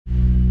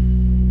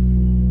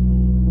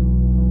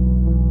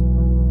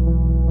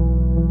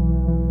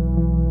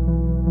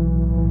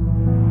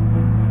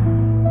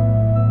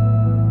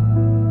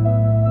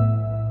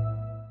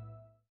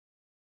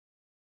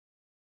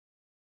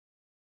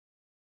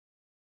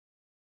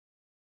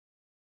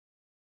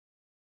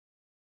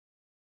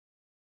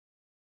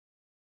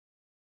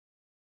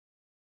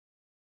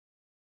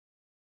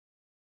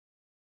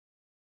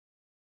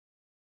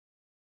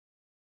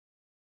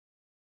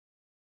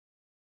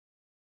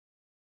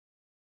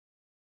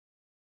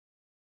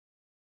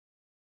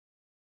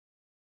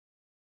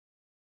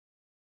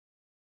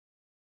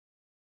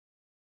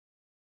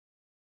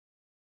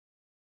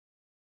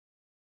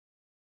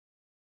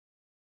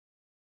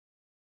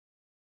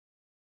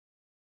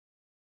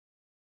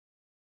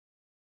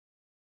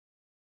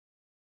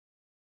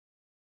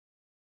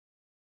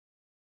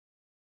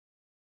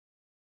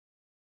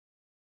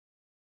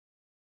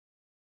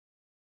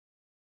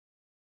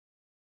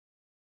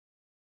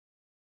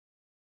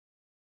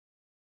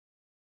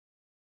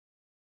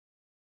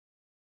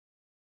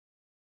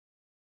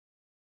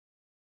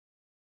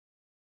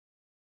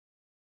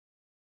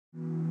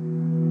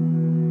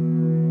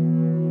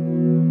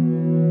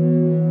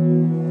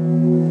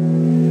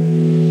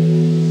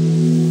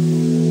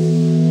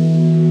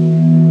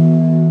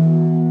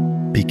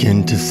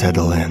begin to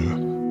settle in.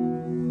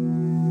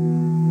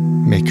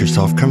 Make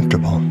yourself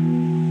comfortable.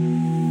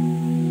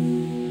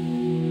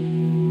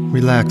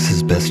 Relax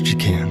as best you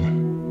can.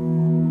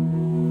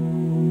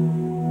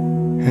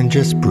 And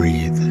just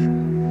breathe.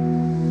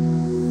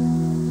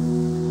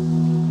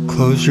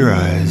 Close your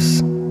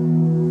eyes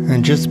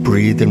and just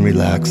breathe and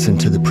relax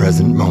into the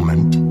present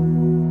moment.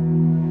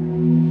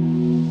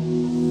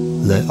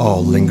 Let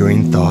all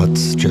lingering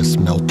thoughts just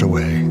melt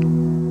away.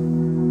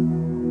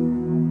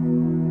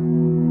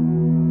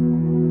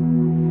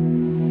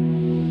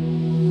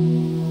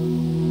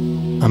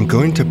 I'm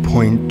going to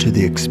point to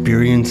the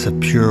experience of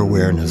pure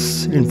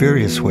awareness in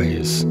various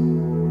ways.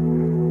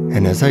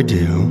 And as I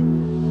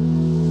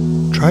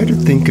do, try to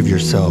think of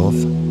yourself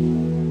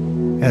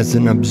as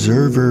an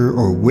observer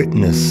or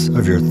witness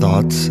of your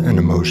thoughts and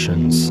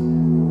emotions,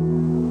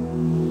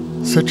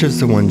 such as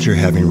the ones you're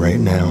having right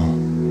now.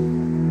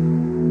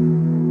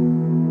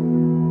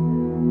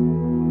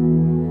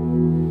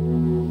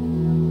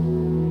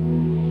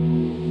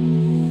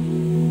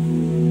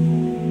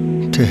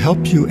 To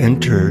help you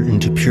enter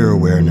into pure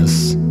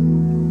awareness,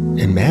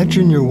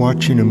 imagine you're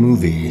watching a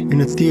movie in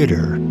a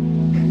theater,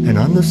 and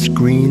on the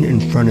screen in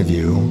front of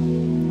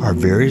you are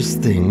various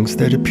things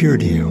that appear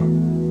to you.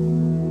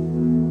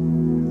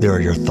 There are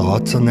your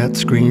thoughts on that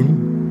screen,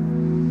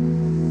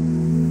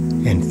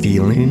 and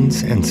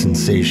feelings and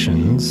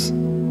sensations,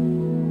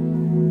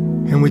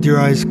 and with your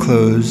eyes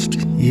closed,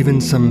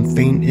 even some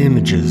faint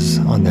images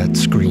on that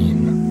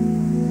screen.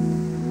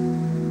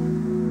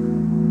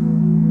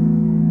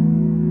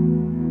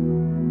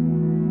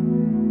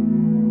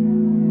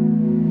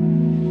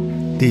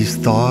 These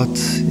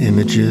thoughts,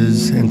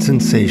 images, and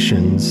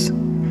sensations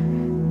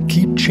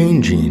keep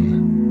changing,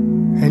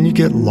 and you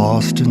get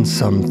lost in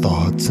some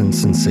thoughts and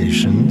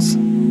sensations.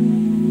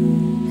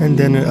 And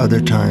then at other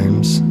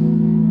times,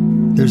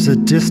 there's a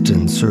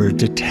distance or a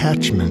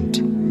detachment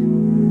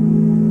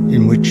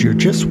in which you're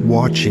just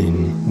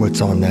watching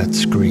what's on that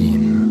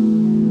screen.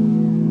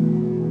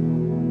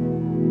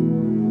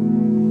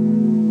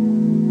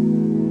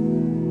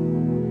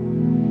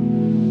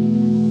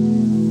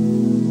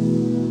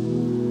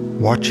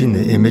 Watching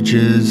the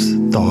images,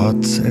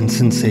 thoughts, and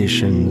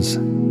sensations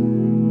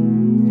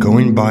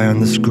going by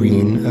on the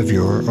screen of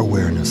your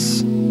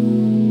awareness.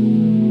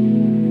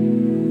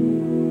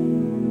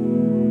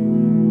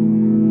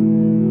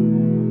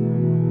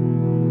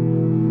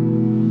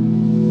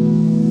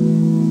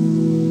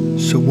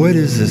 So what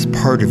is this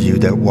part of you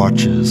that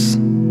watches?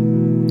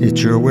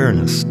 It's your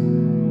awareness.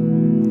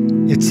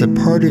 It's the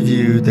part of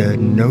you that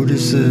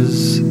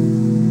notices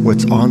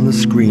what's on the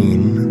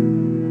screen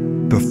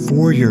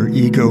before your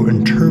ego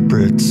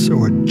interprets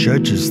or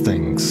judges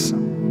things.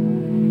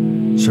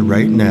 So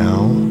right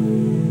now,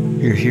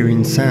 you're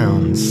hearing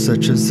sounds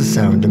such as the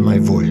sound of my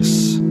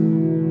voice.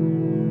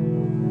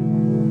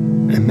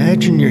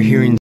 Imagine you're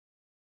hearing